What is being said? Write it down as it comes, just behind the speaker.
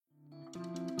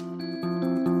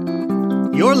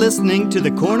You're listening to the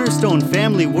Cornerstone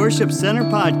Family Worship Center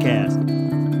podcast.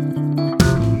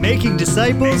 Making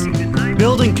disciples,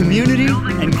 building community,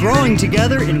 and growing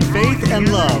together in faith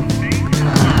and love.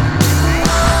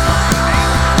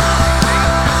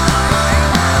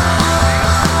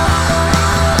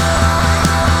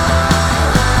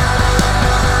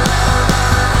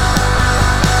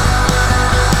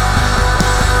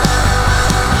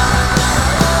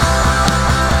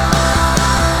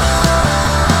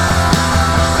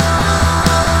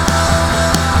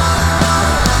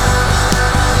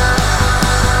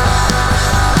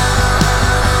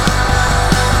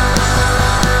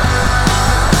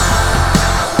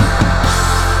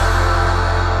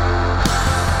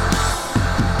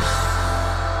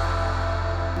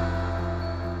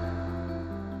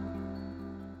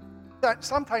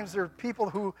 Sometimes there are people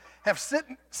who have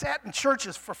sat in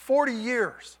churches for 40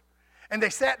 years, and they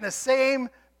sat in the same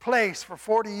place for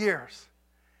 40 years.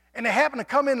 And they happen to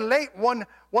come in late one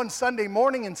Sunday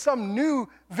morning, and some new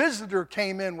visitor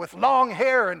came in with long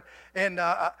hair and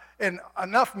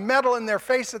enough metal in their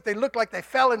face that they looked like they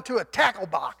fell into a tackle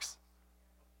box.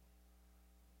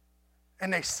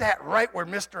 And they sat right where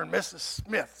Mr. and Mrs.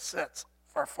 Smith sits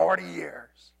for 40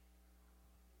 years.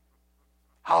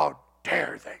 How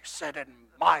dare they sit in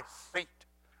my seat?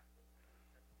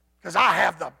 Because I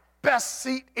have the best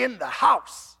seat in the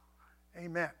house.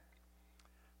 Amen.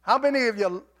 How many of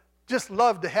you just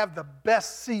love to have the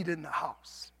best seat in the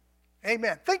house?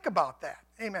 Amen. Think about that.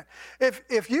 Amen.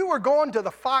 If you were going to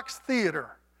the Fox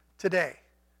Theater today,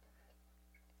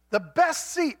 the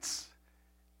best seats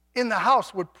in the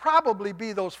house would probably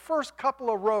be those first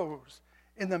couple of rows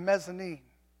in the mezzanine,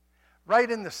 right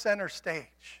in the center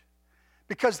stage.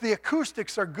 Because the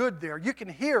acoustics are good there. You can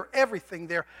hear everything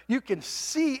there. You can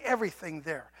see everything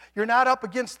there. You're not up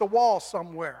against the wall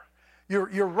somewhere.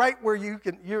 You're right where you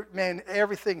can,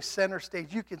 everything's center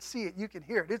stage. You can see it. You can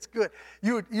hear it. It's good.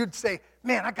 You'd say,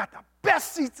 man, I got the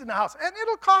best seats in the house. And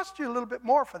it'll cost you a little bit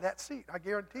more for that seat, I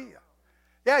guarantee you.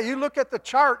 Yeah, you look at the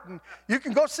chart, and you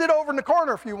can go sit over in the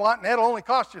corner if you want, and that'll only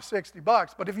cost you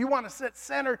 $60. But if you want to sit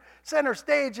center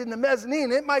stage in the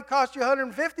mezzanine, it might cost you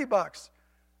 $150.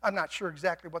 I'm not sure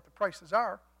exactly what the prices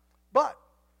are, but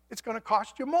it's going to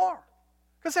cost you more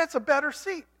because that's a better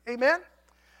seat. Amen?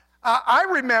 I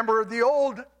remember the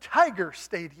old Tiger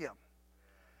Stadium.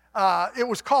 It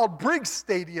was called Briggs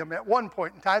Stadium at one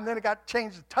point in time. Then it got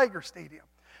changed to Tiger Stadium.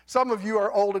 Some of you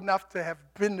are old enough to have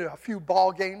been to a few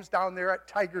ball games down there at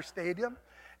Tiger Stadium.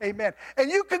 Amen. And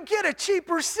you could get a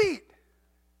cheaper seat.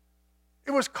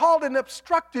 It was called an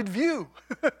obstructed view.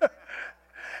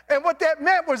 And what that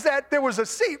meant was that there was a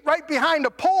seat right behind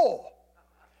a pole.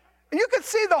 And you could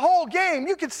see the whole game.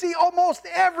 You could see almost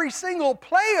every single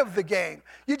play of the game.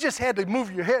 You just had to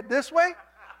move your head this way,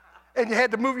 and you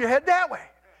had to move your head that way.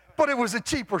 But it was a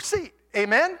cheaper seat.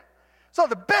 Amen? So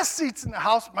the best seats in the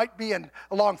house might be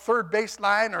along third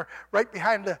baseline or right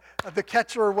behind the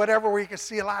catcher or whatever, where you can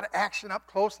see a lot of action up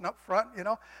close and up front, you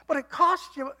know. But it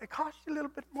costs you a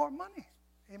little bit more money.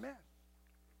 Amen.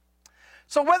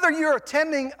 So whether you're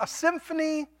attending a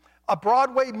symphony, a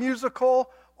Broadway musical,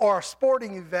 or a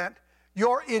sporting event,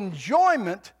 your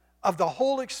enjoyment of the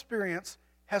whole experience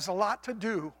has a lot to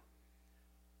do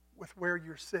with where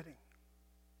you're sitting.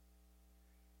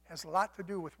 Has a lot to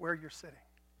do with where you're sitting.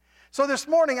 So this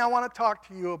morning I want to talk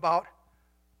to you about,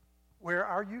 where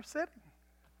are you sitting?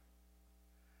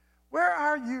 Where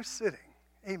are you sitting?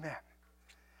 Amen.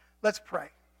 Let's pray.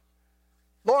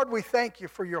 Lord, we thank you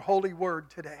for your holy word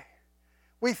today.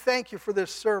 We thank you for this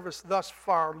service thus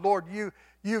far. Lord,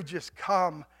 you've just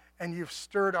come and you've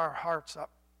stirred our hearts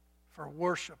up for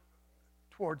worship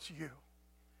towards you.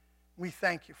 We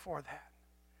thank you for that.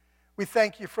 We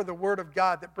thank you for the word of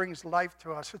God that brings life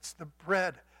to us. It's the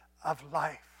bread of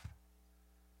life.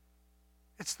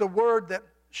 It's the word that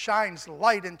shines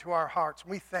light into our hearts.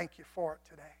 We thank you for it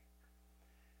today.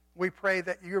 We pray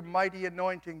that your mighty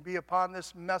anointing be upon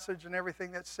this message and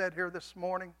everything that's said here this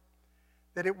morning,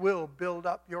 that it will build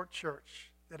up your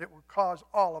church, that it will cause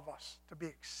all of us to be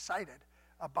excited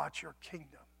about your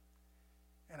kingdom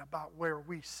and about where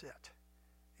we sit.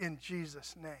 In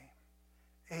Jesus' name,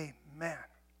 amen.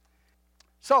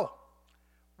 So,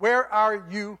 where are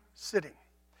you sitting?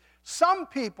 Some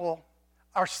people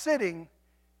are sitting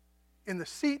in the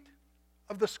seat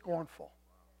of the scornful.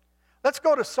 Let's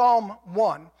go to Psalm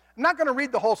 1. I'm not going to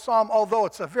read the whole psalm, although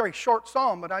it's a very short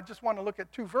psalm, but I just want to look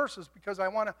at two verses because I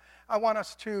want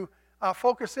us to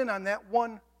focus in on that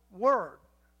one word,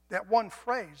 that one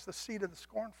phrase, the seat of the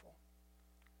scornful.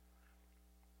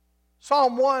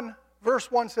 Psalm 1, verse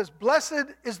 1 says,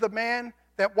 "Blessed is the man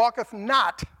that walketh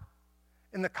not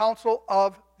in the counsel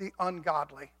of the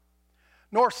ungodly,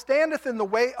 nor standeth in the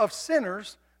way of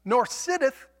sinners, nor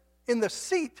sitteth in the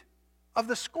seat of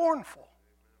the scornful.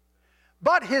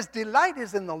 But his delight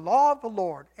is in the law of the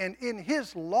Lord, and in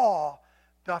his law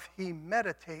doth he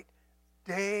meditate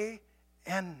day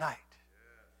and night.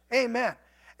 Amen.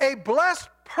 A blessed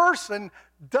person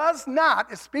does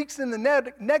not, it speaks in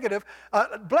the negative,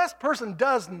 a blessed person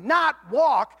does not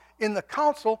walk in the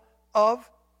counsel of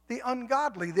the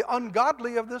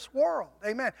ungodly of this world.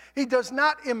 Amen. He does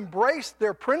not embrace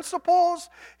their principles.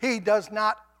 He does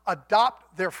not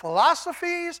adopt their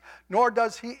philosophies, nor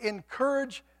does he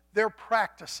encourage their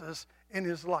practices in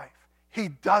his life. He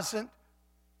doesn't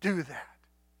do that.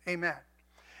 Amen.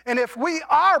 And if we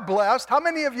are blessed, how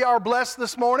many of you are blessed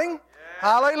this morning? Yeah.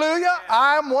 Hallelujah. Yeah.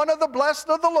 I'm one of the blessed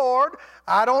of the Lord.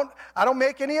 I don't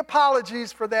make any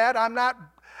apologies for that. I'm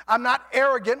not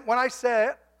arrogant when I say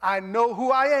it. I know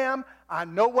who I am. I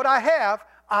know what I have.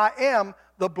 I am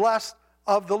the blessed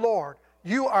of the Lord.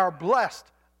 You are blessed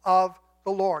of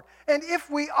the Lord. And if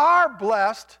we are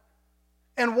blessed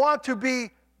and want to be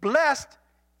blessed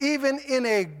even in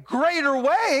a greater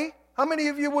way, how many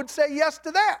of you would say yes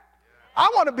to that? I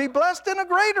want to be blessed in a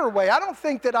greater way. I don't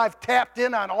think that I've tapped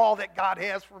in on all that God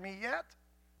has for me yet.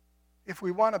 If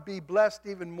we want to be blessed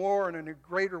even more and in a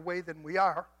greater way than we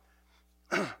are,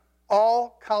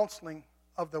 all counseling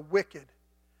of the wicked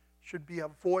should be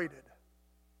avoided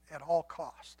at all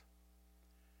cost.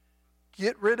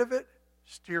 Get rid of it,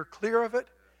 steer clear of it,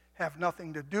 have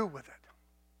nothing to do with it.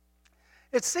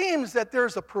 It seems that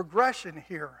there's a progression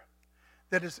here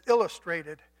that is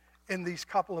illustrated in these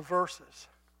couple of verses.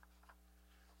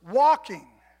 Walking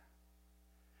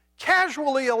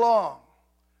casually along,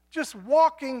 just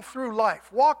walking through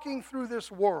life, walking through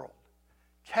this world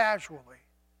casually,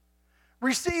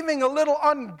 receiving a little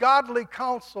ungodly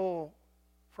counsel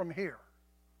from here,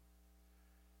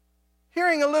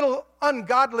 hearing a little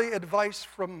ungodly advice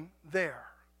from there,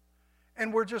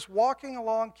 and we're just walking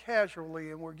along casually,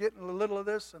 and we're getting a little of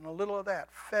this and a little of that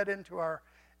fed into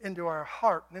our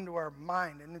heart and into our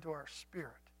mind and into our spirit,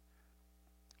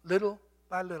 little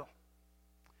by little.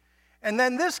 And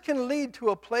then this can lead to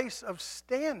a place of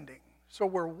standing. So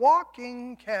we're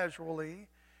walking casually,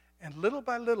 and little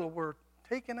by little we're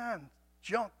taking on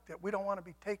junk that we don't want to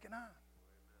be taking on.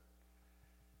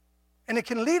 And it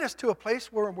can lead us to a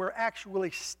place where we're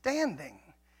actually standing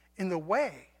in the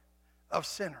way of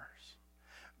sinners,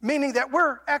 meaning that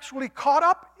we're actually caught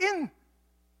up in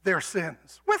their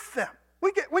sins with them.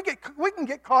 We can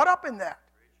get caught up in that.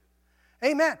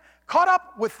 Amen. Caught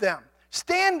up with them.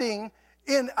 Standing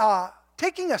in,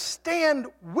 taking a stand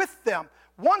with them.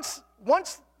 Once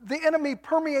the enemy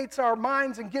permeates our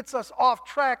minds and gets us off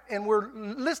track and we're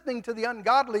listening to the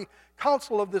ungodly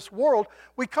counsel of this world,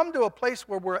 we come to a place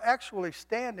where we're actually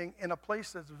standing in a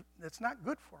place that's not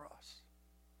good for us.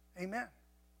 Amen.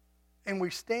 And we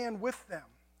stand with them.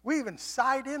 We even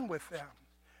side in with them.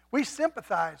 We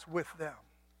sympathize with them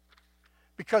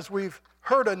because we've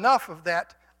heard enough of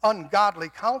that ungodly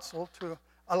counsel to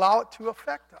allow it to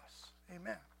affect us.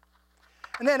 Amen.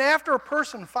 And then after a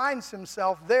person finds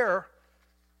himself there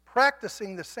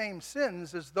practicing the same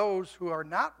sins as those who are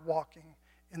not walking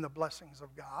in the blessings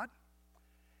of God,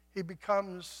 he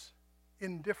becomes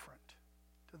indifferent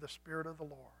to the Spirit of the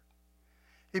Lord.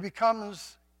 He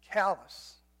becomes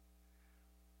callous.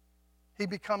 He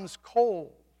becomes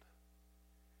cold.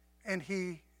 And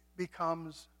he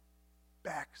becomes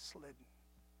backslidden.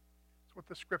 That's what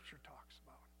the Scripture talks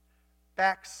about.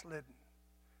 Backslidden.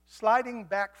 Sliding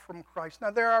back from Christ.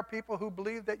 Now, there are people who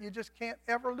believe that you just can't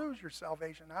ever lose your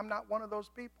salvation. I'm not one of those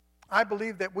people. I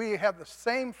believe that we have the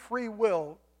same free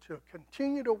will to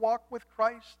continue to walk with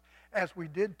Christ as we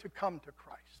did to come to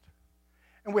Christ.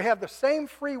 And we have the same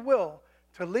free will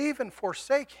to leave and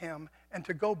forsake him and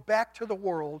to go back to the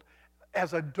world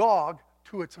as a dog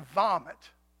to its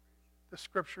vomit, the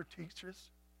Scripture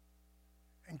teaches,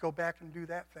 and go back and do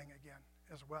that thing again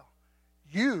as well.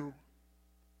 You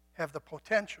have the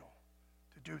potential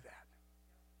to do that.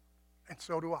 And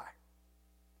so do I.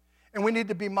 And we need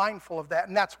to be mindful of that,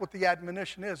 and that's what the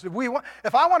admonition is.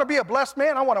 If I want to be a blessed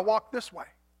man, I want to walk this way.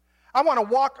 I want to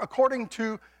walk according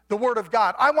to the Word of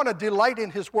God. I want to delight in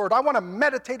His Word. I want to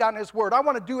meditate on His Word. I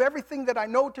want to do everything that I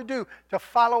know to do to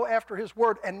follow after His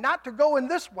Word and not to go in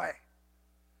this way,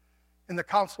 in the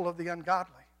counsel of the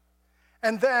ungodly.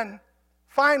 And then,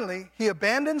 finally, he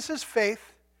abandons his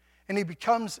faith and he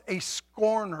becomes a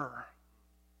scorner,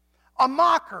 a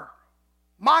mocker,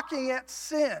 mocking at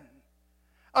sin,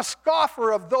 a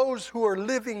scoffer of those who are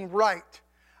living right.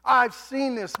 I've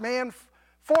seen this man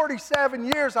 47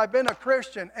 years I've been a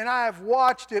Christian, and I have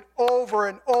watched it over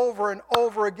and over and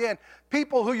over again.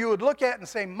 People who you would look at and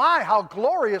say, my, how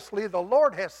gloriously the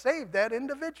Lord has saved that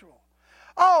individual.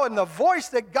 Oh, and the voice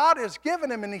that God has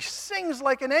given him, and he sings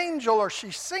like an angel, or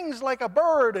she sings like a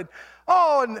bird.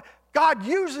 And God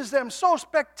uses them so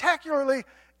spectacularly.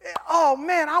 Oh,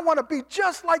 man, I want to be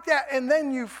just like that. And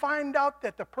then you find out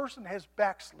that the person has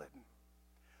backslidden,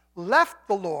 left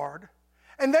the Lord.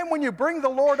 And then when you bring the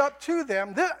Lord up to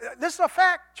them, this is a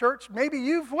fact, church. Maybe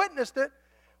you've witnessed it.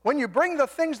 When you bring the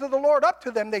things of the Lord up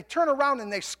to them, they turn around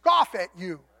and they scoff at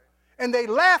you. And they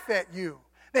laugh at you.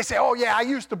 They say, oh, yeah, I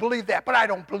used to believe that, but I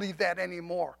don't believe that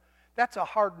anymore. That's a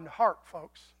hardened heart,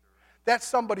 folks. That's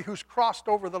somebody who's crossed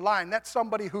over the line. That's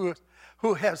somebody who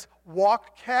has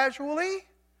walked casually,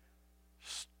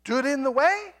 stood in the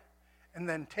way, and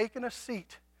then taken a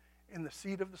seat in the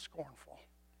seat of the scornful.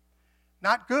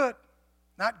 Not good.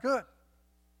 Not good.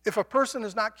 If a person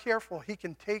is not careful, he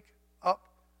can take up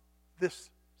this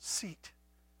seat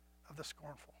of the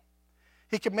scornful.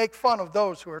 He can make fun of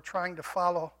those who are trying to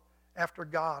follow after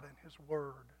God and His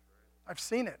Word. I've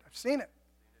seen it.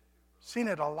 Seen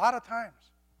it a lot of times.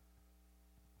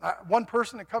 One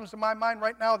person that comes to my mind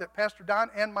right now that Pastor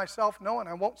Don and myself know, and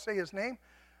I won't say his name,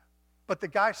 but the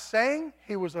guy sang.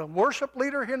 He was a worship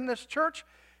leader in this church.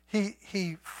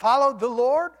 He followed the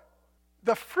Lord.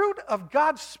 The fruit of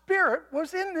God's Spirit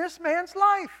was in this man's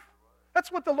life.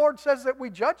 That's what the Lord says that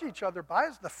we judge each other by,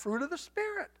 is the fruit of the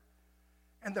Spirit.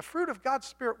 And the fruit of God's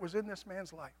Spirit was in this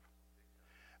man's life.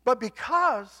 But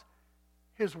because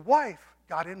his wife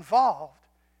got involved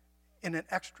in an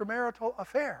extramarital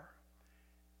affair,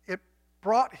 it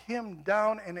brought him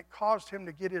down and it caused him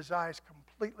to get his eyes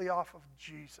completely off of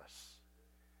Jesus.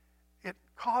 It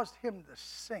caused him to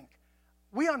sink.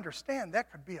 We understand that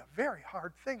could be a very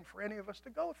hard thing for any of us to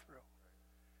go through.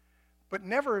 But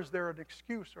never is there an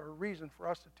excuse or a reason for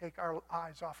us to take our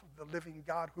eyes off of the living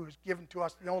God who has given to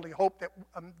us the only hope that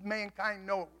mankind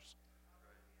knows,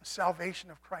 the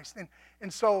salvation of Christ.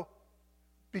 And so,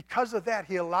 because of that,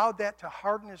 he allowed that to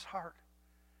harden his heart.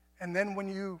 And then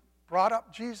when you brought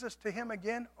up Jesus to him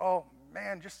again, oh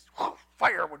man, just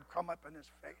fire would come up in his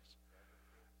face.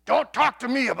 Don't talk to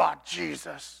me about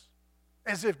Jesus.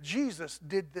 As if Jesus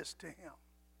did this to him.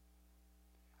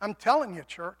 I'm telling you,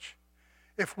 church,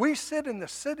 if we sit in the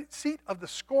seat of the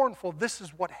scornful, this is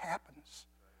what happens.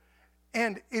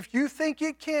 And if you think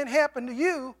it can't happen to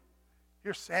you,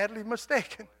 you're sadly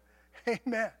mistaken.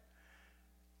 Amen.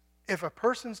 If a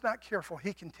person's not careful,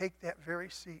 he can take that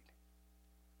very seat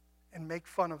and make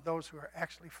fun of those who are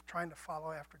actually trying to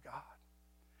follow after God.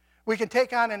 We can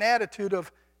take on an attitude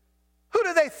of, who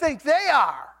do they think they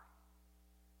are?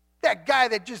 That guy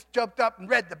that just jumped up and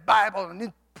read the Bible and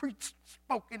then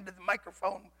spoke into the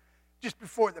microphone just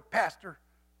before the pastor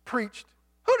preached.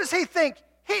 Who does he think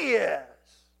he is?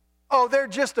 Oh, they're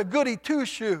just a goody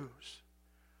two-shoes.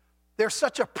 They're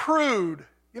such a prude.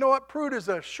 You know what? Prude is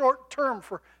a short term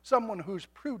for someone who's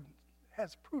prudent,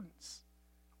 has prudence,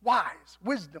 wise,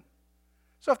 wisdom.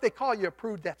 So if they call you a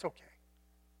prude, that's okay.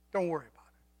 Don't worry about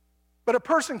it. But a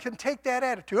person can take that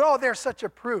attitude. Oh, they're such a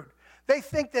prude. They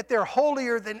think that they're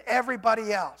holier than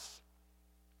everybody else.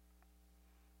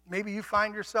 Maybe you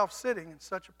find yourself sitting in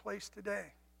such a place today.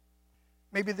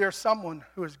 Maybe there's someone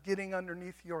who is getting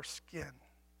underneath your skin.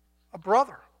 A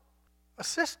brother, a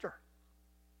sister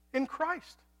in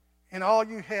Christ. And all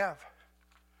you have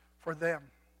for them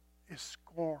is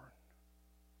scorn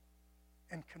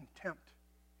and contempt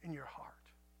in your heart.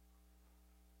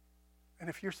 And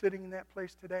if you're sitting in that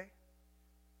place today,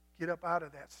 get up out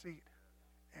of that seat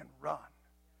and run.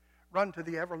 Run to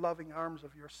the ever-loving arms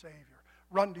of your Savior.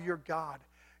 Run to your God.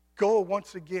 Go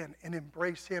once again and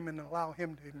embrace Him and allow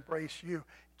Him to embrace you.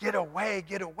 Get away,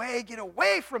 get away, get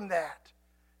away from that.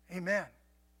 Amen.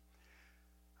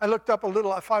 I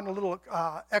found a little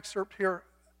excerpt here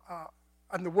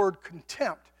on the word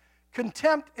contempt.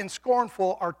 Contempt and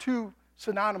scornful are two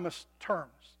synonymous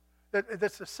terms.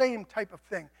 That's the same type of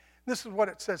thing. This is what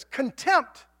it says.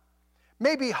 Contempt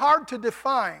may be hard to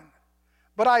define,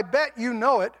 but I bet you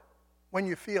know it when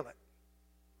you feel it.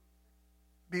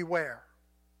 Beware.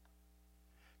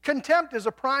 Contempt is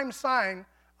a prime sign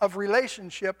of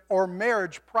relationship or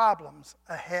marriage problems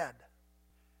ahead.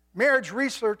 Marriage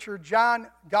researcher John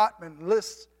Gottman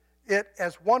lists it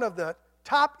as one of the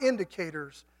top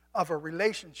indicators of a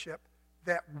relationship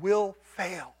that will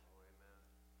fail.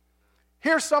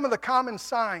 Here's some of the common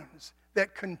signs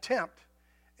that contempt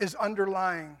is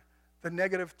underlying the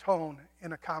negative tone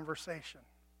in a conversation.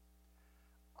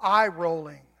 Eye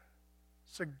rolling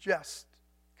suggests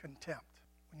contempt.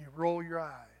 When you roll your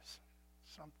eyes,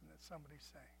 something that somebody's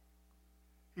saying.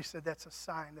 He said that's a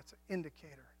sign, that's an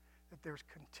indicator that there's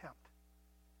contempt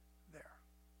there.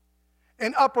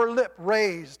 An upper lip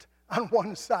raised on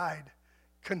one side.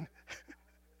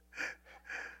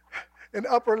 An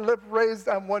upper lip raised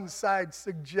on one side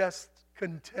suggests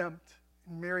contempt.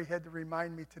 And Mary had to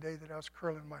remind me today that I was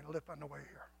curling my lip on the way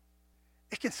here.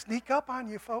 It can sneak up on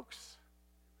you, folks.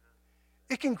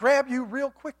 It can grab you real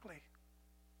quickly.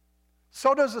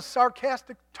 So does a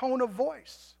sarcastic tone of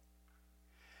voice.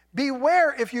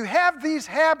 Beware if you have these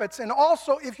habits, and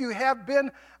also if you have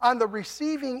been on the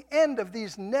receiving end of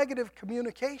these negative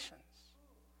communications.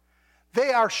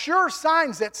 They are sure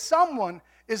signs that someone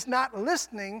is not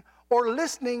listening, or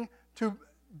listening to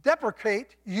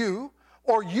deprecate you,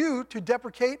 or you to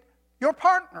deprecate your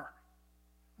partner,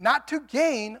 not to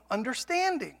gain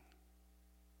understanding.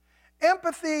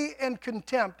 Empathy and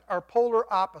contempt are polar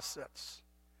opposites.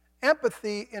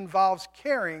 Empathy involves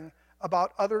caring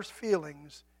about others'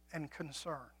 feelings and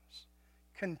concerns.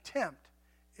 Contempt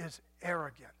is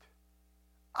arrogant.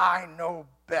 I know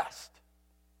best.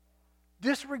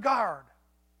 Disregard,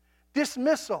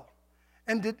 dismissal,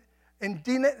 and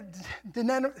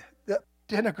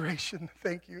denigration,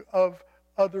 of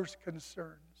others'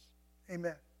 concerns.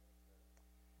 Amen.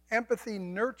 Empathy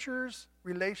nurtures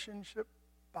relationship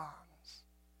bonds.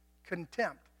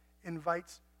 Contempt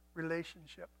invites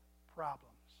relationship problems.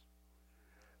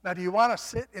 Now, do you want to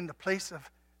sit in the place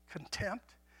of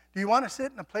contempt? Do you want to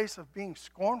sit in a place of being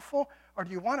scornful? Or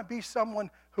do you want to be someone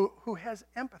who has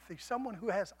empathy, someone who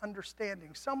has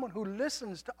understanding, someone who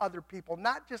listens to other people,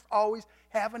 not just always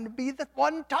having to be the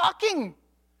one talking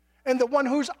and the one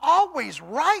who's always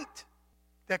right?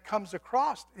 That comes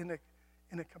across in a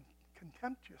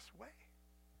contemptuous way.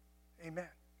 Amen.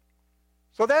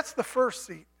 So that's the first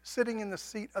seat, sitting in the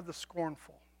seat of the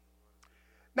scornful.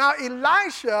 Now,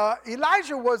 Elijah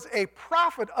was a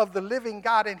prophet of the living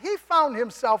God, and he found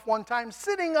himself one time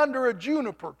sitting under a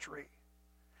juniper tree.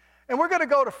 And we're going to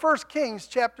go to 1 Kings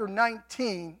chapter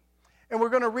 19, and we're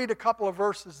going to read a couple of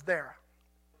verses there.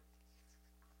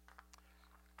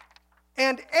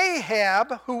 And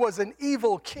Ahab, who was an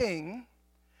evil king,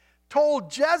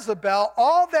 told Jezebel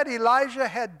all that Elijah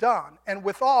had done, and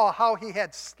withal how he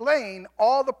had slain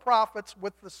all the prophets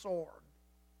with the sword.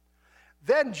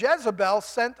 Then Jezebel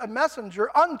sent a messenger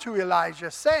unto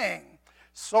Elijah, saying,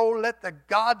 So let the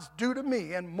gods do to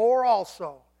me, and more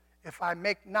also, if I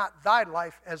make not thy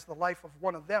life as the life of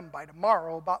one of them by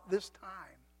tomorrow about this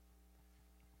time.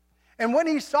 And when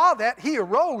he saw that, he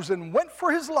arose and went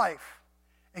for his life,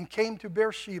 and came to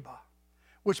Beersheba,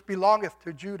 which belongeth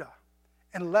to Judah,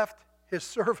 and left his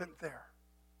servant there.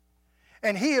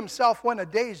 And he himself went a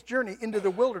day's journey into the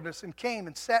wilderness, and came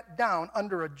and sat down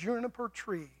under a juniper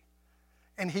tree.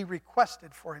 And he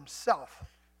requested for himself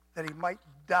that he might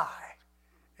die,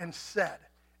 and said,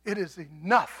 It is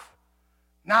enough.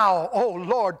 Now, O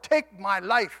Lord, take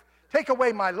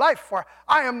away my life, for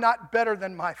I am not better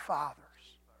than my fathers.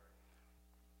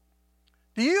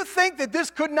 Do you think that this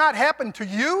could not happen to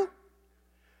you?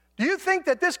 Do you think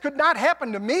that this could not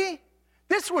happen to me?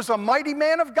 This was a mighty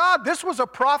man of God. This was a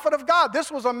prophet of God.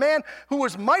 This was a man who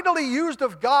was mightily used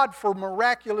of God for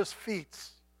miraculous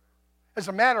feats. As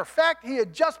a matter of fact, he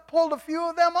had just pulled a few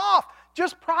of them off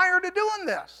just prior to doing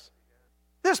this.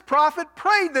 This prophet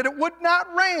prayed that it would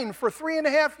not rain for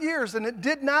 3.5 years, and it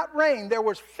did not rain. There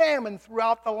was famine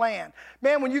throughout the land.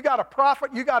 Man, when you got a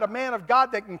prophet, you got a man of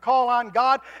God that can call on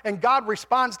God, and God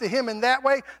responds to him in that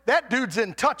way, that dude's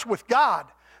in touch with God.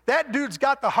 That dude's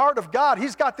got the heart of God.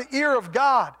 He's got the ear of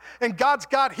God, and God's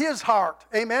got his heart.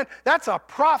 Amen. That's a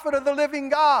prophet of the living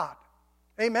God.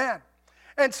 Amen.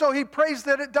 And so he prays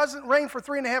that it doesn't rain for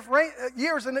 3.5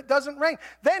 years, and it doesn't rain.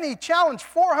 Then he challenged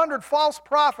 400 false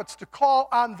prophets to call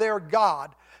on their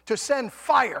God, to send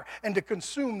fire and to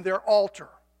consume their altar.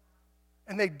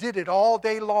 And they did it all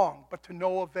day long, but to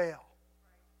no avail.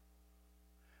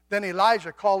 Then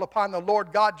Elijah called upon the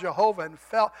Lord God Jehovah, and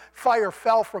fire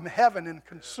fell from heaven and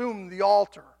consumed the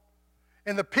altar.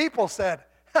 And the people said,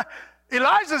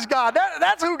 Elijah's God,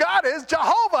 that's who God is,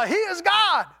 Jehovah, he is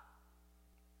God.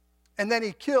 And then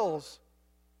he kills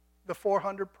the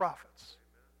 400 prophets.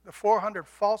 The 400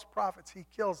 false prophets, he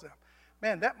kills them.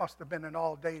 Man, that must have been an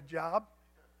all-day job.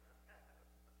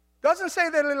 Doesn't say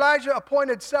that Elijah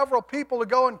appointed several people to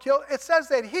go and kill. It says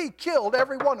that he killed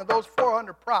every one of those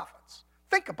 400 prophets.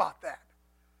 Think about that.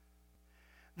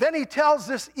 Then he tells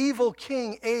this evil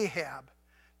king Ahab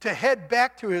to head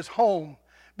back to his home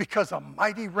because a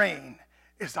mighty rain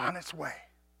is on its way.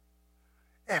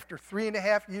 After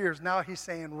 3.5 years, now he's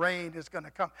saying rain is going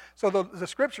to come. So the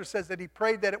scripture says that he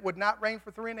prayed that it would not rain for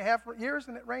 3.5 years,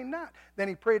 and it rained not. Then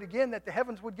he prayed again that the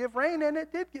heavens would give rain, and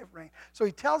it did give rain. So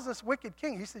he tells this wicked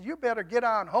king, he says, you better get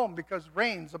on home because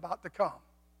rain's about to come.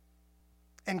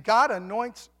 And God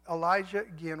anoints Elijah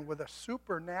again with a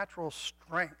supernatural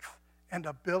strength and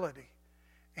ability.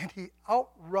 And he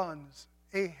outruns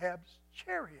Ahab's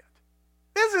chariot.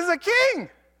 This is a king.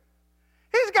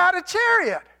 He's got a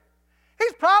chariot.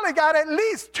 He's probably got at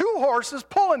least 2 horses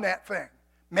pulling that thing,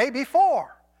 maybe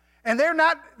 4. And they're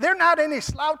not any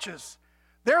slouches.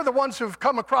 They're the ones who've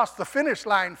come across the finish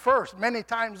line first many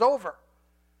times over.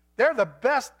 They're the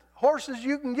best horses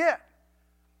you can get.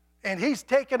 And he's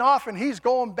taken off and he's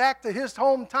going back to his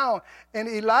hometown. And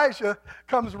Elijah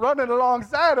comes running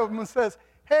alongside of him and says,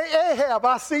 hey, Ahab,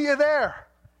 I see you there.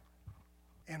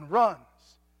 And runs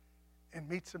and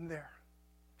meets him there.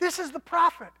 This is the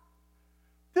prophet.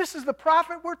 This is the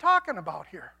prophet we're talking about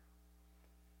here.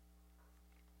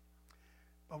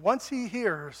 But once he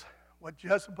hears what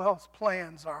Jezebel's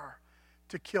plans are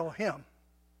to kill him,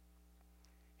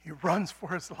 he runs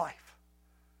for his life.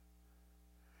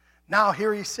 Now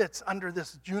here he sits under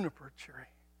this juniper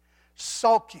tree,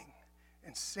 sulking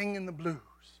and singing the blues,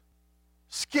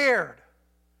 scared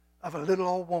of a little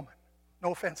old woman.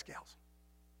 No offense, gals.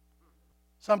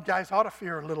 Some guys ought to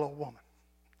fear a little old woman.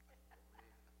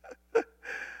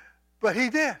 But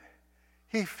he did.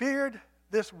 He feared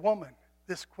this woman,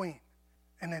 this queen.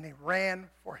 And then he ran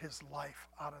for his life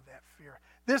out of that fear.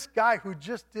 This guy who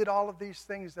just did all of these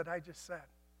things that I just said.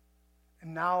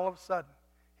 And now all of a sudden,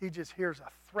 he just hears a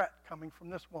threat coming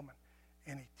from this woman.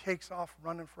 And he takes off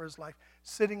running for his life,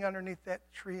 sitting underneath that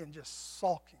tree and just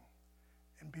sulking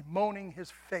and bemoaning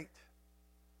his fate.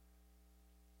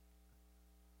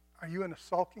 Are you in a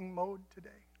sulking mode today?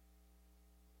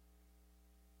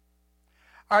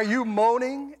 Are you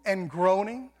moaning and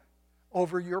groaning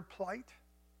over your plight?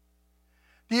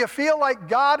 Do you feel like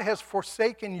God has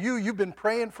forsaken you? You've been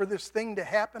praying for this thing to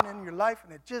happen in your life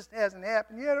and it just hasn't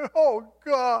happened yet. Oh,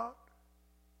 God.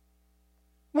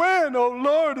 When, oh,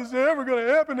 Lord, is it ever going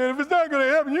to happen? And if it's not going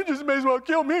to happen, you just may as well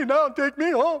kill me now and take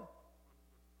me home.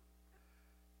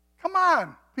 Come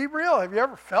on. Be real. Have you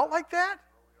ever felt like that?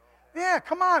 Yeah,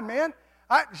 come on, man.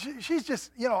 She's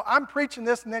just, I'm preaching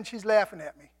this and then she's laughing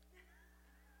at me.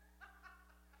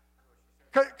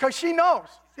 Because she knows.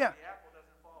 Yeah.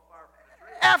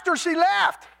 After she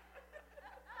left.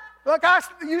 Look,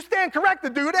 you stand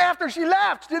corrected, dude. After she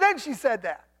left, then she said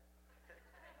that.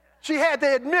 She had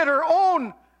to admit her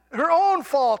own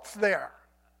faults there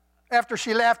after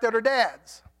she laughed at her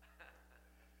dad's.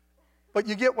 But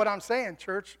you get what I'm saying,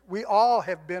 church. We all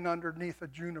have been underneath a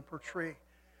juniper tree.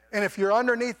 And if you're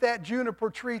underneath that juniper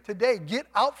tree today, get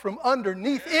out from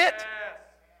underneath it.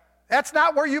 That's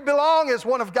not where you belong as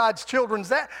one of God's children.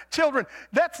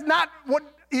 That's not what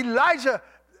Elijah,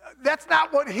 that's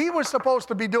not what he was supposed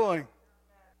to be doing.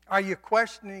 Are you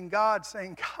questioning God,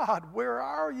 saying, God, where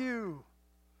are you?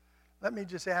 Let me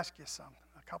just ask you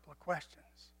a couple of questions.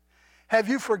 Have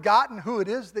you forgotten who it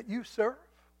is that you serve?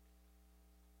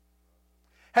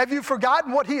 Have you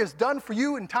forgotten what he has done for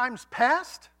you in times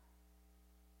past?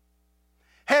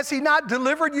 Has he not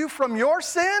delivered you from your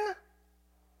sin?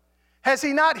 Has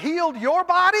he not healed your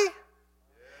body?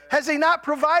 Has he not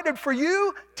provided for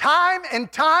you time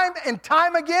and time and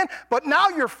time again? But now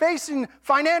you're facing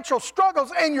financial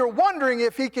struggles and you're wondering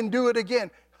if he can do it again.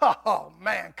 Oh,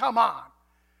 man, come on.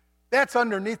 That's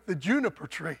underneath the juniper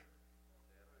tree.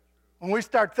 When we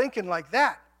start thinking like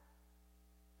that,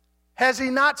 has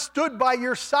he not stood by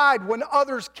your side when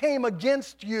others came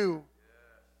against you?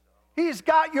 He's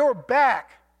got your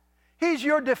back. He's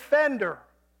your defender.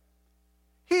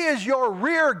 He is your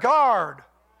rear guard.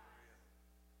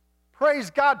 Praise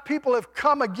God, people have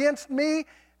come against me,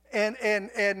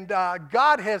 and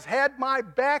God has had my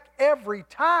back every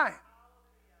time.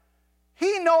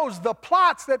 He knows the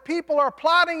plots that people are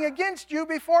plotting against you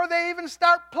before they even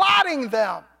start plotting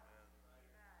them.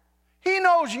 He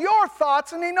knows your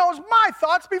thoughts and he knows my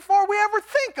thoughts before we ever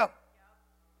think them.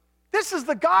 This is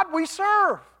the God we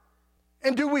serve.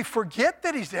 And do we forget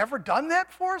that he's ever done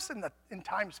that for us in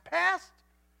times past?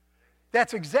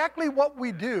 That's exactly what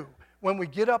we do when we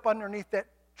get up underneath that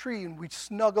tree and we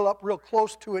snuggle up real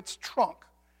close to its trunk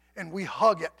and we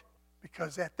hug it.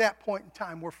 Because at that point in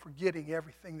time, we're forgetting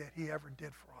everything that he ever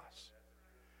did for us.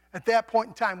 At that point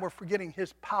in time, we're forgetting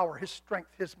his power, his strength,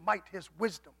 his might, his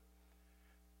wisdom,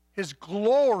 his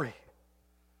glory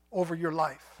over your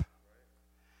life.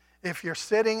 If you're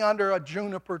sitting under a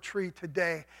juniper tree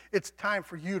today, it's time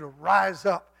for you to rise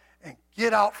up and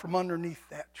get out from underneath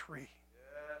that tree.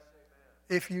 Yes,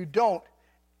 if you don't,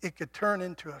 it could turn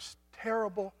into a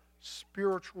terrible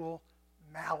spiritual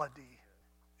malady.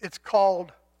 It's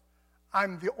called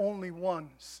 "I'm the only one"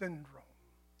 syndrome.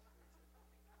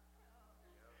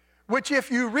 Which,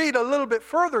 if you read a little bit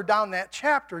further down that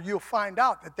chapter, you'll find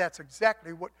out that that's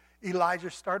exactly what Elijah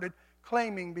started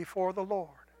claiming before the Lord.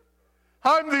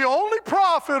 I'm the only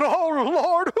prophet, oh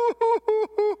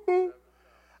Lord.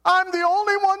 I'm the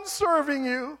only one serving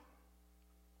you.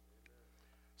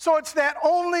 So it's that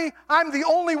I'm the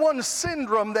only one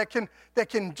syndrome that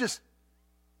can just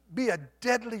be a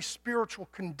deadly spiritual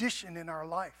condition in our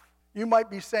life. You might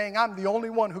be saying, I'm the only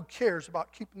one who cares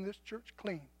about keeping this church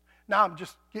clean. Now I'm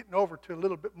just getting over to a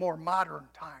little bit more modern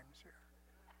times here.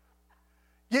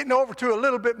 Getting over to a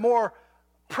little bit more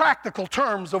practical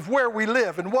terms of where we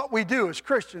live and what we do as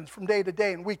Christians from day to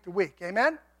day and week to week.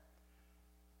 Amen?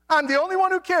 I'm the only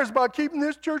one who cares about keeping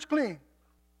this church clean.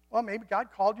 Well, maybe God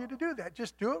called you to do that.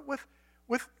 Just do it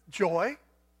with joy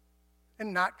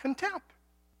and not contempt.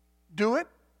 Do it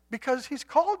because He's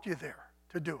called you there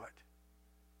to do it.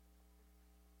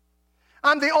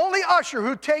 I'm the only usher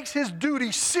who takes his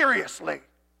duty seriously.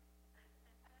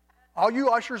 All you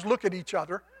ushers look at each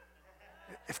other.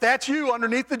 If that's you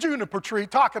underneath the juniper tree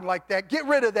talking like that, get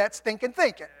rid of that stinking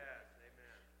thinking.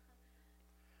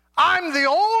 I'm the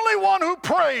only one who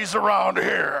prays around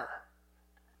here.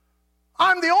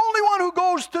 I'm the only one who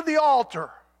goes to the altar.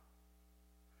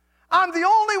 I'm the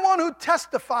only one who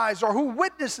testifies or who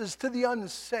witnesses to the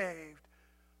unsaved.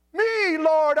 Me,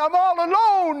 Lord, I'm all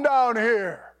alone down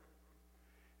here.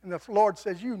 And the Lord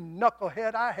says, you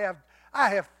knucklehead, I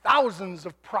have thousands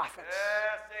of prophets.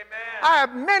 Yes, amen. I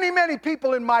have many, many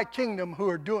people in my kingdom who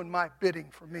are doing my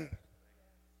bidding for me.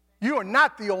 You are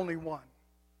not the only one.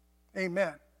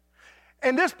 Amen.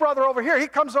 And this brother over here, he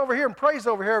comes over here and prays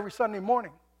over here every Sunday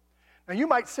morning. Now you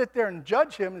might sit there and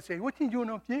judge him and say, what's he doing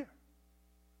up there?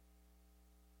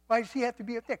 Why does he have to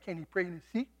be up there? Can't he pray in his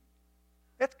seat?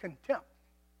 That's contempt.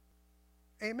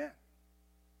 Amen.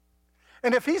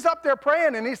 And if he's up there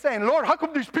praying and he's saying, Lord, how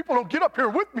come these people don't get up here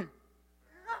with me?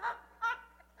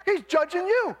 He's judging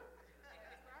you.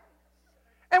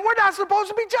 And we're not supposed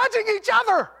to be judging each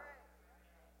other.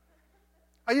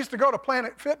 I used to go to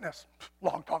Planet Fitness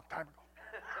long time ago.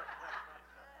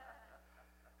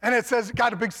 And it says,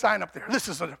 got a big sign up there. This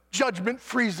is a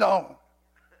judgment-free zone.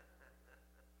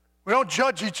 We don't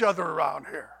judge each other around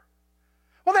here.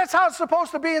 Well, that's how it's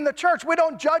supposed to be in the church. We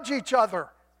don't judge each other.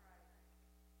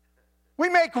 We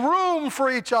make room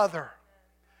for each other.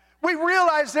 We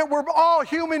realize that we're all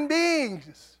human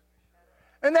beings.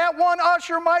 And that one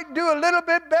usher might do a little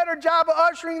bit better job of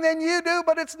ushering than you do,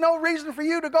 but it's no reason for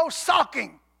you to go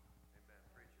sulking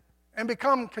and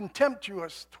become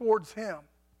contemptuous towards him.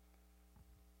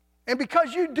 And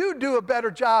because you do a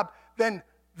better job than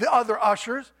the other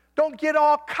ushers, don't get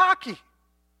all cocky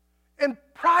and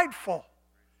prideful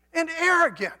and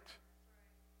arrogant.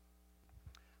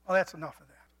 Well, that's enough of that.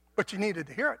 But you needed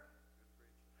to hear it.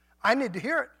 I need to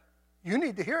hear it. You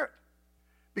need to hear it.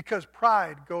 Because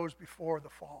pride goes before the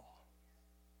fall.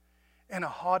 And a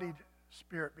haughty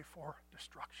spirit before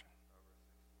destruction.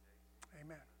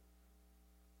 Amen.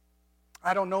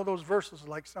 I don't know those verses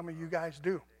like some of you guys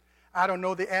do. I don't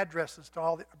know the addresses to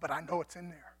all but I know it's in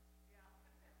there.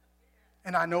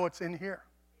 And I know it's in here.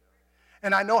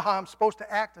 And I know how I'm supposed to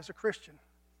act as a Christian.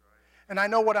 And I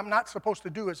know what I'm not supposed to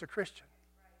do as a Christian.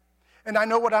 And I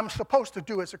know what I'm supposed to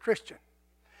do as a Christian.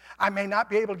 I may not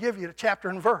be able to give you the chapter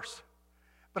and verse,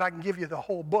 but I can give you the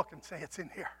whole book and say it's in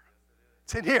here.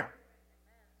 It's in here.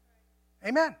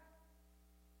 Amen.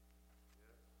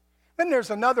 Then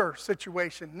there's another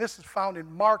situation, and this is found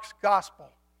in Mark's Gospel,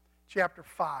 chapter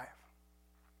 5.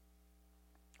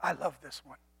 I love this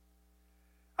one.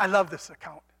 I love this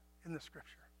account in the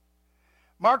Scripture.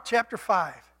 Mark chapter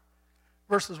 5,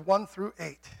 verses 1 through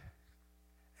 8,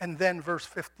 and then verse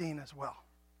 15 as well.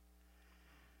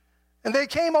 And they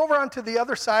came over unto the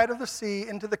other side of the sea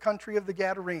into the country of the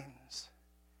Gadarenes.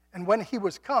 And when he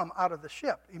was come out of the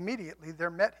ship, immediately there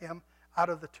met him out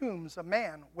of the tombs a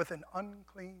man with an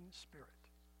unclean spirit,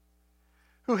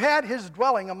 who had his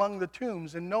dwelling among the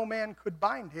tombs, and no man could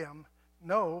bind him,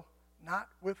 no, not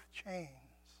with chains.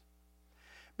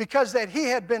 Because that he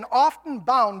had been often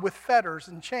bound with fetters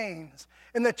and chains,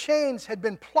 and the chains had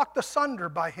been plucked asunder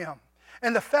by him,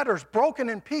 and the fetters broken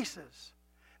in pieces.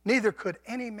 Neither could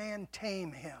any man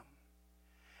tame him.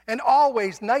 And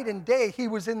always, night and day, he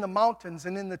was in the mountains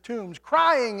and in the tombs,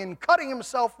 crying and cutting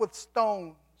himself with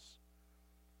stones.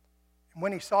 And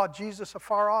when he saw Jesus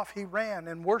afar off, he ran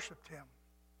and worshipped him,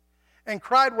 and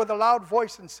cried with a loud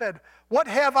voice and said, What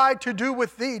have I to do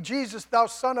with thee, Jesus, thou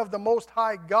Son of the Most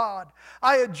High God?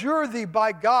 I adjure thee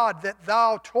by God that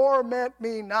thou torment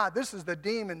me not. This is the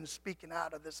demon speaking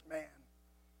out of this man.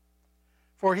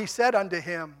 For he said unto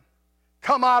him,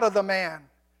 Come out of the man,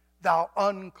 thou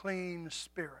unclean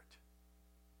spirit.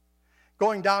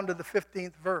 Going down to the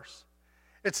 15th verse,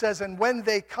 it says, And when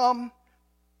they come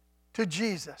to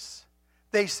Jesus,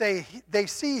 they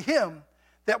see him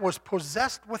that was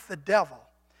possessed with the devil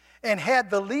and had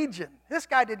the legion. This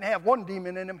guy didn't have one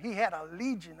demon in him. He had a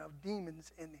legion of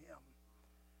demons in him.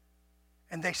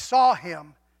 And they saw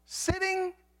him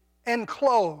sitting and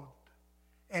clothed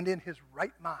and in his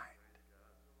right mind.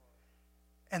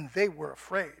 And they were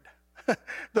afraid.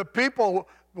 The people,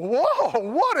 whoa,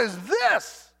 what is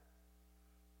this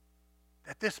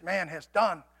that this man has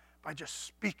done by just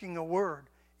speaking a word?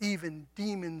 Even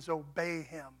demons obey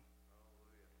him.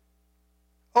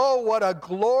 Oh, what a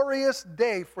glorious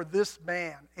day for this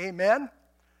man. Amen?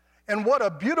 And what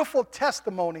a beautiful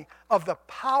testimony of the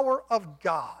power of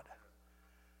God.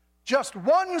 Just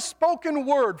one spoken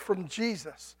word from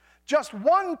Jesus. Just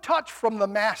one touch from the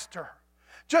Master.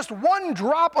 Just one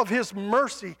drop of his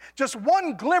mercy. Just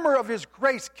one glimmer of his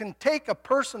grace can take a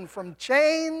person from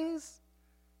chains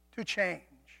to change.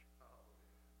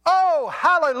 Oh,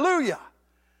 hallelujah.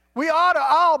 We ought to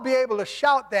all be able to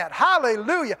shout that.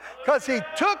 Hallelujah. Because he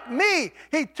took me,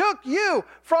 he took you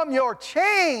from your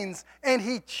chains, and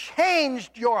he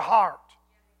changed your heart.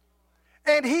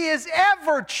 And he is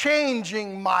ever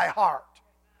changing my heart.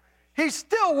 He's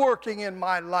still working in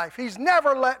my life. He's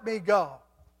never let me go.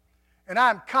 And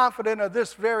I'm confident of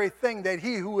this very thing, that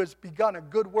he who has begun a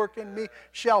good work in me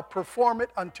shall perform it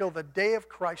until the day of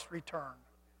Christ's return.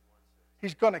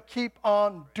 He's going to keep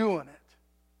on doing it.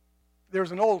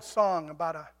 There's an old song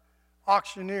about an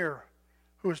auctioneer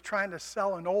who was trying to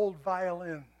sell an old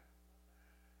violin.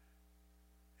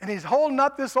 And he's holding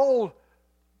up this old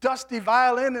dusty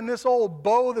violin and this old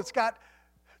bow that's got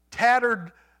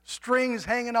tattered strings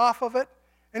hanging off of it.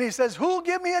 And he says, Who'll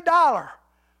give me $1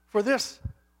 for this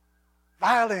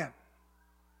violin?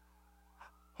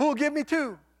 Who'll give me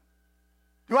 2?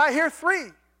 Do I hear 3?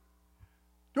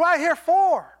 Do I hear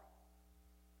 4?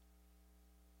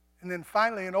 And then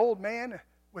finally an old man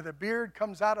with a beard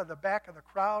comes out of the back of the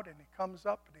crowd, and he comes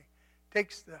up and he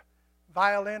takes the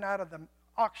violin out of the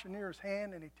auctioneer's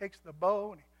hand, and he takes the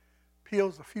bow and he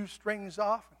peels a few strings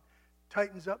off and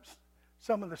tightens up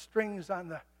some of the strings on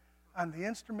the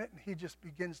instrument, and he just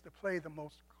begins to play the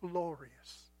most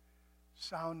glorious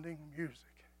sounding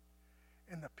music.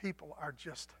 And the people are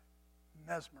just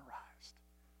mesmerized,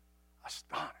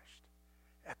 astonished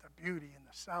at the beauty and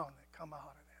the sound that come out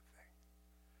of it.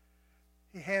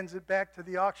 He hands it back to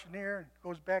the auctioneer and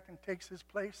goes back and takes his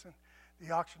place. And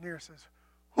the auctioneer says,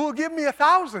 Who'll give me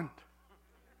 1,000?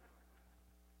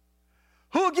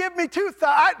 Who'll give me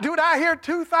 2,000? Did I hear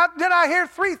 2,000? Did I hear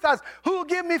 3,000? Who'll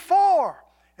give me 4?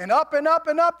 And up and up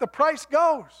and up the price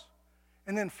goes.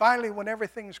 And then finally, when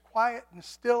everything is quiet and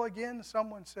still again,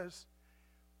 someone says,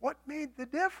 What made the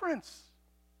difference?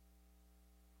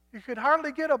 You could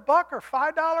hardly get $1 or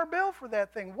 $5 bill for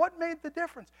that thing. What made the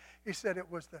difference? He said it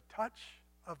was the touch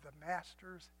of the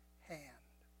Master's hand.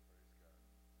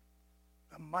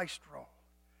 The maestro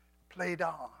played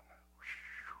on.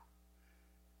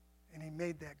 And he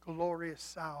made that glorious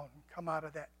sound come out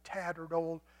of that tattered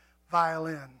old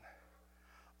violin.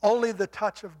 Only the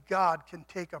touch of God can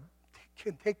take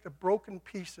the broken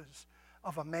pieces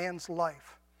of a man's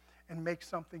life and make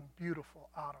something beautiful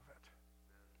out of it.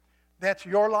 That's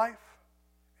your life,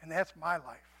 and that's my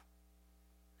life.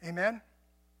 Amen?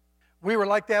 We were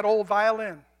like that old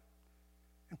violin.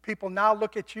 And people now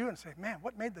look at you and say, Man,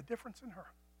 what made the difference in her?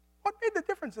 What made the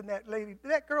difference in that lady,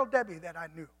 that girl Debbie that I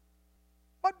knew?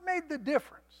 What made the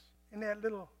difference in that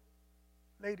little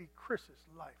lady Chris's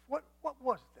life? What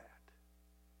was that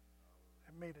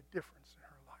made a difference in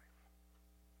her life?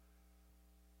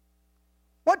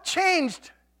 What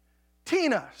changed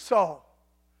Tina so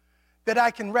that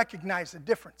I can recognize the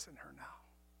difference in her now?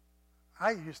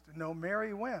 I used to know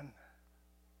Mary when.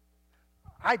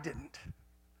 I didn't,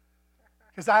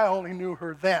 because I only knew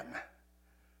her then,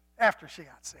 after she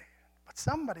got saved. But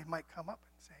somebody might come up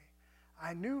and say,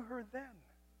 I knew her then,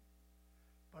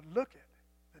 but look at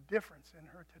the difference in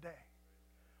her today.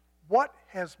 What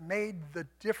has made the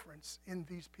difference in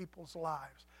these people's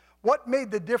lives? What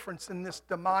made the difference in this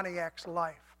demoniac's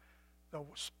life? The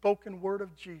spoken word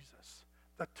of Jesus,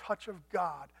 the touch of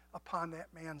God upon that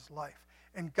man's life.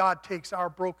 And God takes our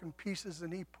broken pieces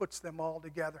and he puts them all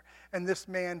together. And this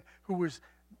man who was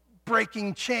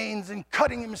breaking chains and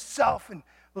cutting himself and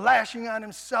lashing on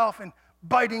himself and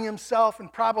biting himself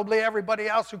and probably everybody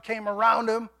else who came around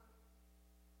him.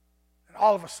 And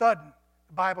all of a sudden,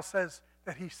 the Bible says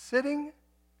that he's sitting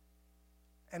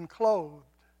and clothed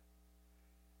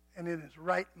and in his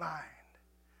right mind.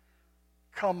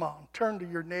 Come on, turn to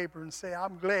your neighbor and say,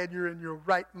 I'm glad you're in your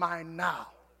right mind now.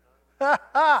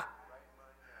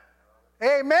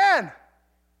 Amen.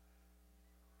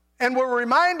 And we're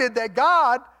reminded that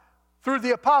God, through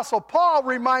the Apostle Paul,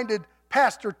 reminded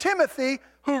Pastor Timothy,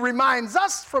 who reminds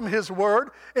us from his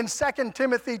word in 2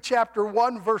 Timothy chapter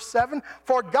 1, verse 7,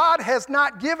 for God has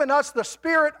not given us the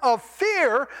spirit of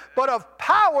fear, but of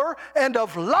power and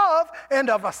of love and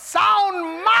of a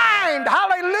sound mind.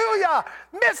 Hallelujah.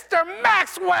 Mr.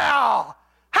 Maxwell.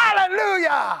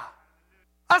 Hallelujah.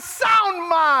 A sound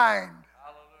mind.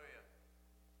 Hallelujah.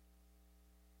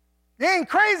 You ain't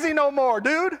crazy no more,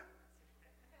 dude.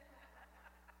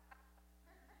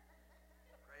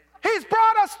 He's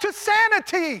brought us to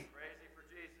sanity.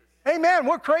 Amen.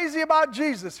 We're crazy about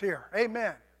Jesus here.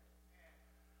 Amen.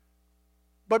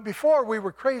 But before we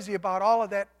were crazy about all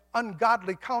of that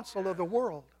ungodly counsel of the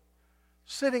world,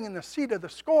 sitting in the seat of the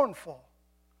scornful,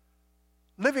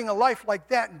 living a life like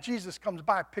that, and Jesus comes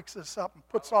by, picks us up, and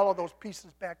puts all of those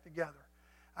pieces back together.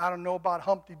 I don't know about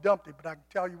Humpty Dumpty, but I can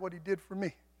tell you what he did for me.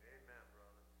 Amen,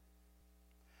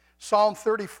 Psalm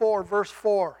 34, verse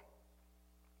 4.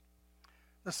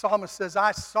 The psalmist says,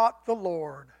 I sought the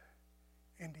Lord,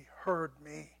 and he heard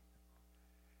me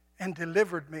and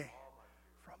delivered me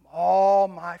from all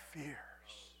my fears.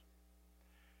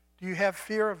 Do you have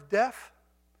fear of death?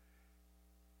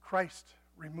 Christ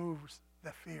removes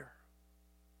the fear.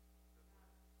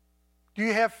 Do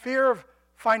you have fear of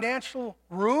financial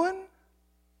ruin?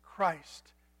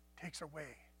 Christ takes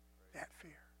away that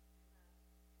fear.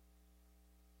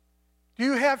 Do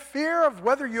you have fear of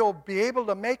whether you'll be able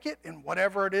to make it in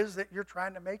whatever it is that you're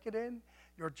trying to make it in?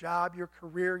 Your job, your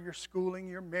career, your schooling,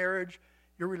 your marriage,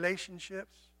 your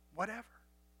relationships, whatever.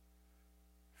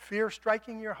 Fear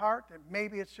striking your heart that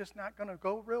maybe it's just not going to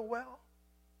go real well?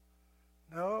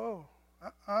 No,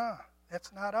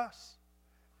 that's not us.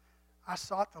 I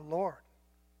sought the Lord.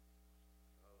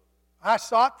 I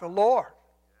sought the Lord.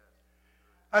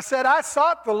 I said, I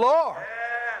sought the Lord.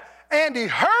 And he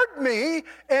heard me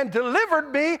and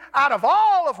delivered me out of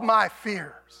all of my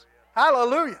fears.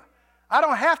 Hallelujah. I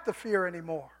don't have to fear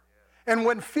anymore. And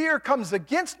when fear comes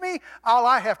against me, all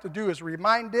I have to do is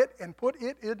remind it and put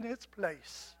it in its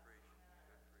place.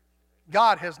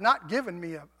 God has not given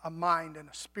me a mind and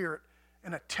a spirit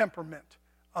and a temperament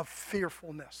of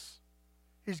fearfulness.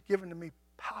 He's given to me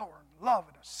power and love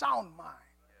and a sound mind.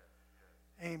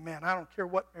 Amen. I don't care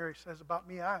what Mary says about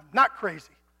me. I am not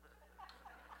crazy.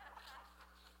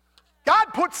 God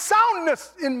put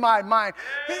soundness in my mind.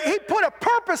 He put a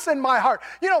purpose in my heart.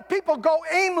 You know, people go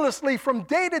aimlessly from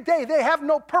day to day. They have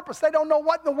no purpose. They don't know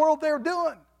what in the world they're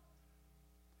doing.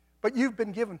 But you've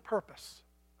been given purpose.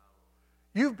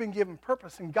 You've been given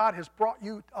purpose, and God has brought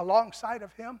you alongside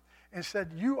of him and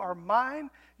said, you are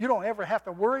mine. You don't ever have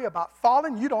to worry about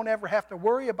falling. You don't ever have to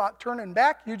worry about turning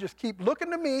back. You just keep looking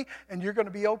to me, and you're going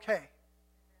to be okay.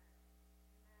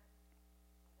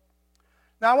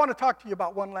 Now, I want to talk to you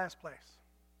about one last place.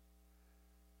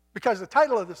 Because the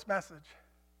title of this message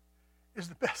is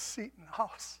the best seat in the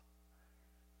house.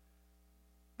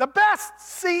 The best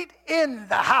seat in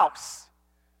the house.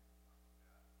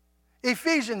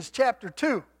 Ephesians chapter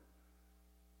 2,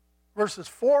 verses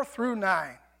 4 through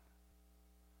 9.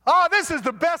 Oh, this is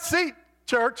the best seat,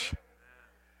 church.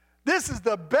 This is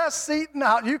the best seat in the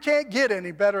house. You can't get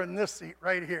any better than this seat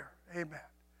right here. Amen.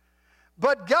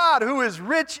 But God, who is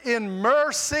rich in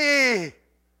mercy,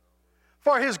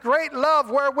 for his great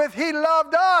love wherewith he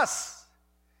loved us,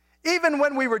 even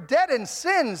when we were dead in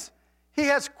sins, he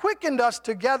has quickened us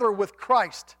together with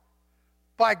Christ.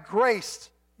 By grace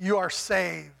you are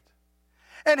saved,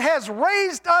 and has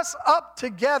raised us up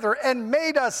together and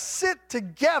made us sit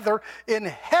together in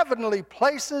heavenly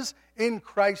places in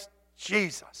Christ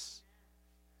Jesus.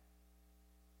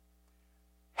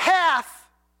 Hath,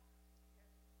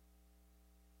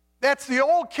 that's the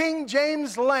old King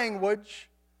James language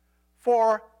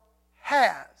for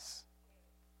has.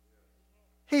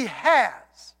 He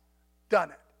has done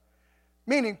it.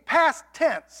 Meaning past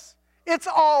tense. It's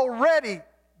already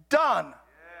done.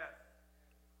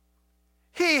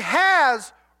 He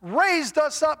has raised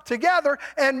us up together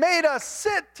and made us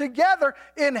sit together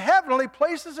in heavenly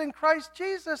places in Christ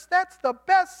Jesus. That's the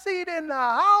best seat in the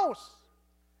house.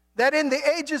 That in the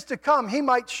ages to come he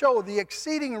might show the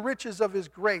exceeding riches of his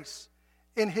grace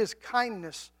in his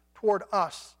kindness toward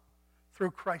us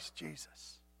through Christ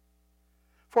Jesus.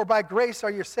 For by grace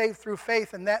are you saved through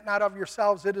faith, and that not of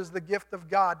yourselves, it is the gift of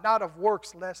God, not of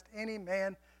works, lest any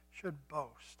man should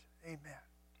boast. Amen.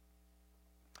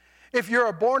 If you're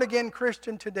a born-again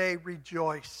Christian today,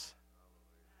 rejoice.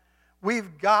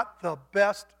 We've got the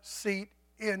best seat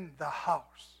in the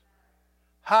house.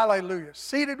 Hallelujah.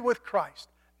 Seated with Christ.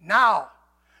 Now,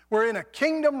 we're in a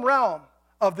kingdom realm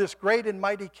of this great and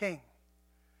mighty King.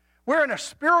 We're in a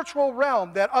spiritual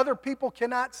realm that other people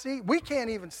cannot see. We can't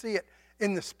even see it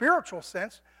in the spiritual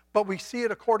sense, but we see it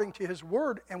according to His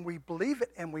Word, and we believe it,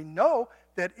 and we know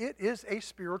that it is a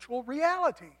spiritual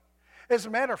reality. As a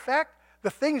matter of fact,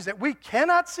 the things that we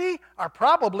cannot see are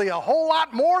probably a whole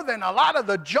lot more than a lot of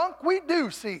the junk we do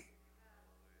see.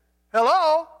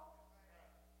 Hello?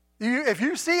 If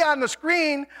you see on the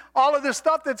screen all of this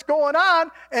stuff that's going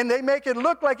on, and they make it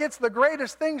look like it's the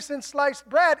greatest thing since sliced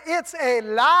bread, it's a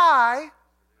lie.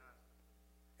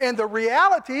 And the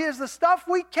reality is the stuff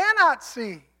we cannot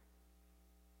see.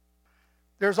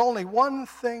 There's only one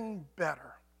thing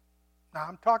better. Now,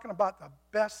 I'm talking about the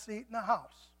best seat in the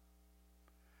house.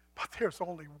 But there's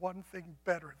only one thing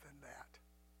better than that.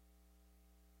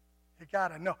 You got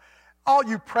to know. All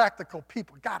you practical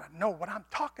people got to know what I'm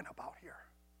talking about here.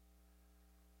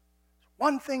 There's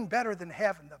one thing better than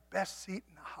having the best seat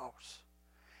in the house.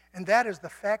 And that is the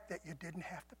fact that you didn't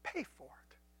have to pay for it.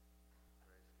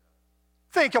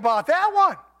 Think about that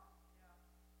one.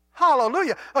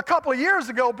 Hallelujah. A couple of years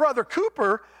ago, Brother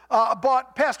Cooper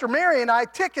bought Pastor Mary and I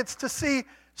tickets to see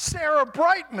Sarah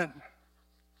Brightman.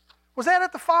 Was that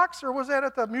at the Fox or was that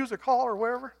at the Music Hall or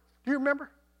wherever? Do you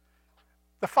remember?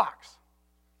 The Fox.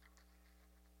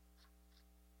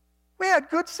 We had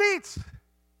good seats.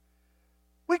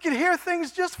 We could hear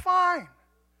things just fine.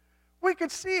 We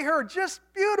could see her just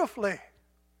beautifully.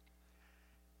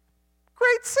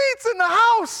 Great seats in the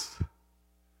house.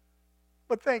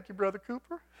 But thank you, Brother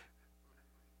Cooper.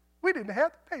 We didn't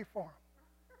have to pay for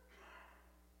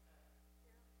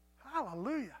them.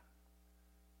 Hallelujah.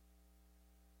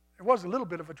 There was a little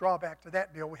bit of a drawback to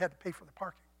that deal. We had to pay for the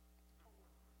parking.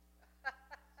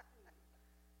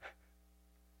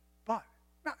 But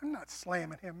I'm not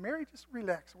slamming him, Mary. Just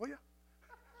relax, will you?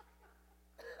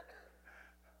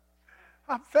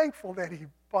 I'm thankful that he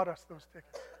bought us those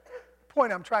tickets. The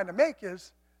point I'm trying to make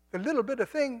is the little bit of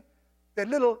thing, that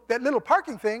little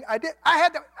parking thing, I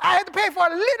had to pay for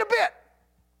it a little bit.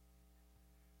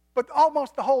 But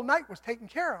almost the whole night was taken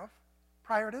care of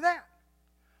prior to that.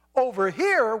 Over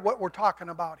here, what we're talking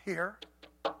about here,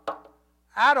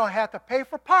 I don't have to pay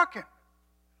for parking.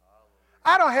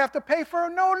 I don't have to pay for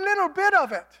no little bit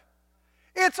of it.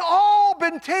 It's all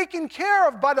been taken care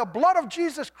of by the blood of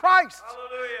Jesus Christ.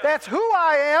 Hallelujah. That's who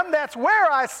I am. That's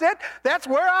where I sit. That's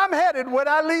where I'm headed when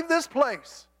I leave this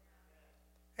place.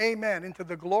 Amen. Into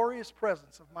the glorious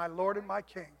presence of my Lord and my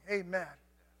King. Amen.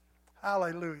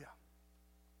 Hallelujah.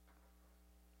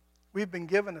 We've been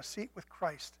given a seat with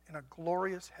Christ in a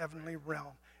glorious heavenly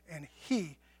realm, and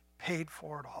He paid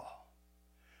for it all.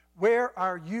 Where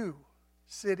are you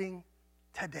sitting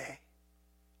today?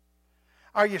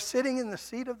 Are you sitting in the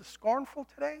seat of the scornful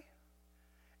today?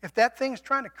 If that thing's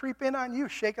trying to creep in on you,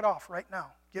 shake it off right now.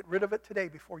 Get rid of it today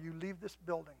before you leave this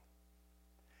building.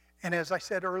 And as I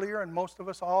said earlier, and most of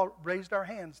us all raised our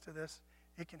hands to this,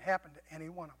 it can happen to any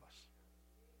one of us.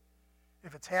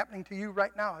 If it's happening to you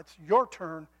right now, it's your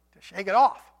turn to shake it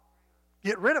off.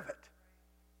 Get rid of it.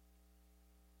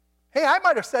 Hey, I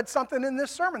might have said something in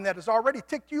this sermon that has already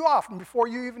ticked you off, and before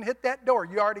you even hit that door,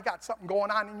 you already got something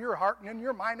going on in your heart and in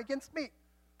your mind against me.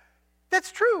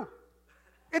 That's true.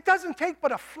 It doesn't take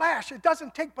but a flash. It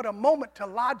doesn't take but a moment to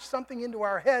lodge something into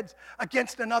our heads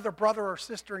against another brother or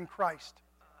sister in Christ.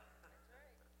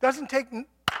 Doesn't take,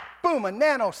 boom, a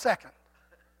nanosecond.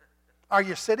 Are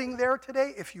you sitting there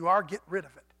today? If you are, get rid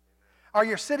of it. Are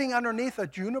you sitting underneath a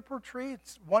juniper tree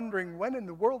wondering when in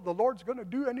the world the Lord's going to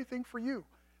do anything for you,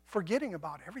 forgetting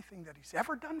about everything that He's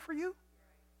ever done for you?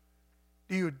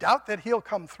 Do you doubt that He'll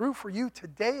come through for you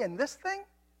today in this thing?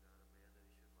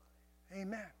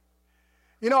 Amen.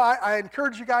 You know, I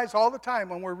encourage you guys all the time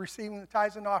when we're receiving the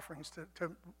tithes and offerings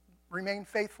to remain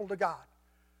faithful to God.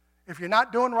 If you're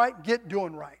not doing right, get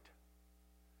doing right.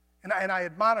 And I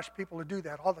admonish people to do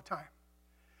that all the time.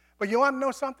 But you want to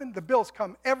know something? The bills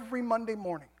come every Monday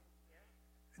morning.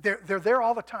 They're there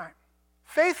all the time.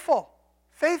 Faithful.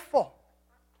 Faithful.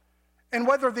 And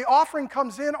whether the offering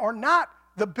comes in or not,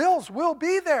 the bills will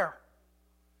be there.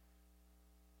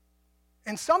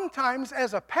 And sometimes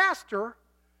as a pastor,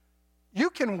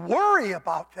 you can worry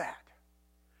about that.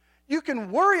 You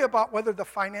can worry about whether the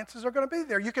finances are going to be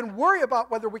there. You can worry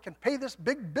about whether we can pay this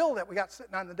big bill that we got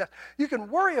sitting on the desk. You can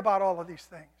worry about all of these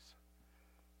things.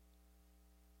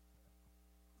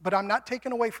 But I'm not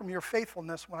taking away from your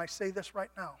faithfulness when I say this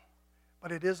right now.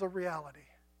 But it is a reality.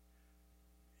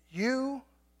 You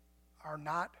are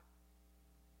not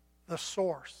the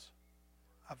source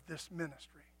of this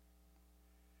ministry.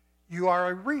 You are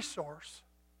a resource.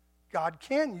 God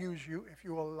can use you if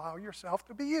you will allow yourself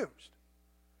to be used.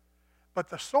 But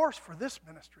the source for this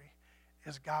ministry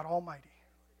is God Almighty.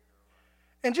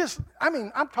 And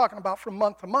I'm talking about from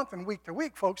month to month and week to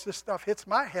week, folks. This stuff hits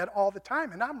my head all the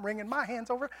time, and I'm wringing my hands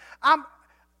over.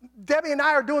 Debbie and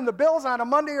I are doing the bills on a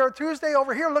Monday or a Tuesday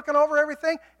over here, looking over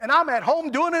everything, and I'm at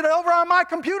home doing it over on my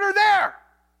computer there.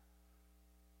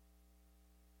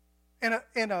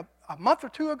 In a month or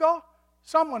two ago,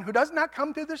 someone who does not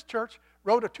come to this church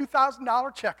wrote a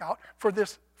 $2,000 check out for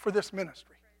this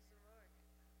ministry.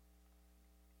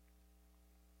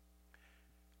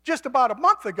 Just about a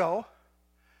month ago,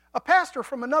 a pastor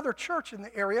from another church in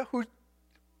the area who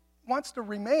wants to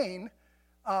remain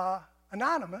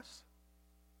anonymous,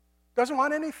 doesn't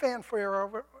want any fanfare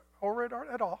over it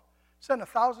at all, sent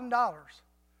 $1,000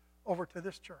 over to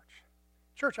this church.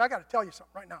 Church, I got to tell you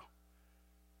something right now.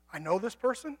 I know this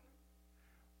person.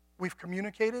 We've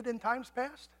communicated in times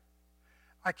past.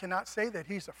 I cannot say that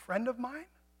he's a friend of mine,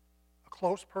 a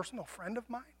close personal friend of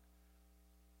mine.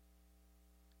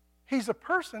 He's a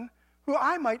person who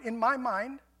I might, in my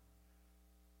mind,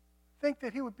 think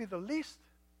that he would be the least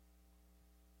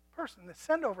person to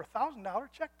send over a $1,000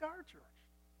 check to our church.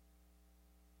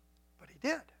 But he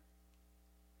did.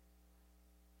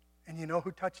 And you know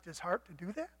who touched his heart to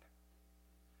do that?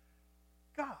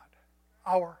 God,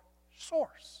 our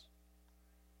source.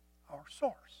 Our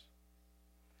source.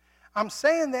 I'm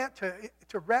saying that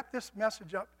to wrap this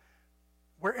message up.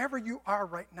 Wherever you are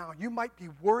right now, you might be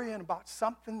worrying about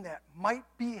something that might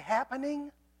be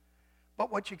happening,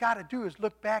 but what you got to do is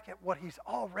look back at what he's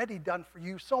already done for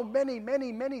you so many,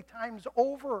 many, many times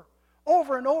over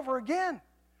and over again.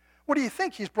 What do you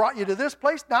think? He's brought you to this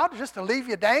place now just to leave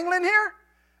you dangling here?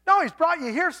 No, he's brought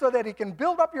you here so that he can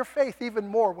build up your faith even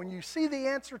more. When you see the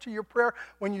answer to your prayer,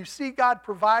 when you see God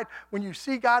provide, when you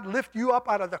see God lift you up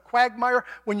out of the quagmire,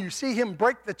 when you see him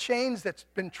break the chains that's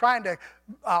been trying to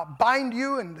bind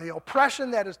you and the oppression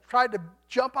that has tried to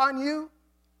jump on you,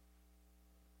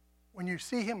 when you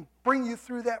see him bring you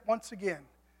through that once again,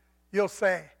 you'll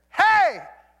say, hey,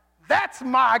 that's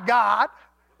my God.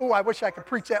 Oh, I wish I could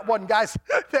preach that one guy's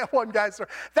story.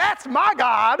 That's my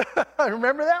God.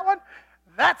 Remember that one?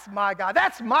 That's my God.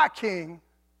 That's my King.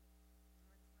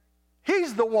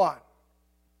 He's the one.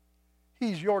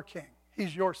 He's your King.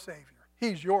 He's your Savior.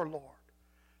 He's your Lord.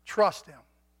 Trust him.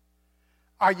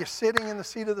 Are you sitting in the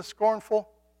seat of the scornful?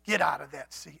 Get out of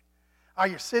that seat. Are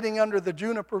you sitting under the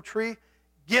juniper tree?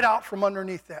 Get out from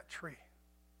underneath that tree.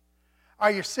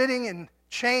 Are you sitting in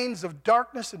chains of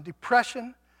darkness and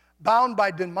depression, bound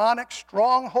by demonic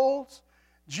strongholds?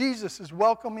 Jesus is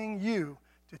welcoming you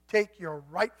to take your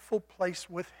rightful place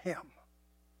with him.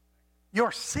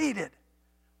 You're seated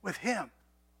with him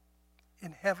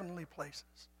in heavenly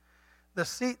places. The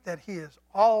seat that he has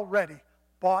already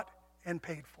bought and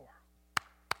paid for.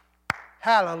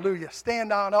 Hallelujah.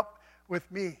 Stand on up with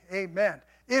me. Amen.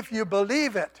 If you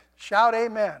believe it, shout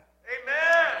amen.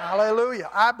 Amen. Hallelujah.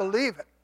 I believe it.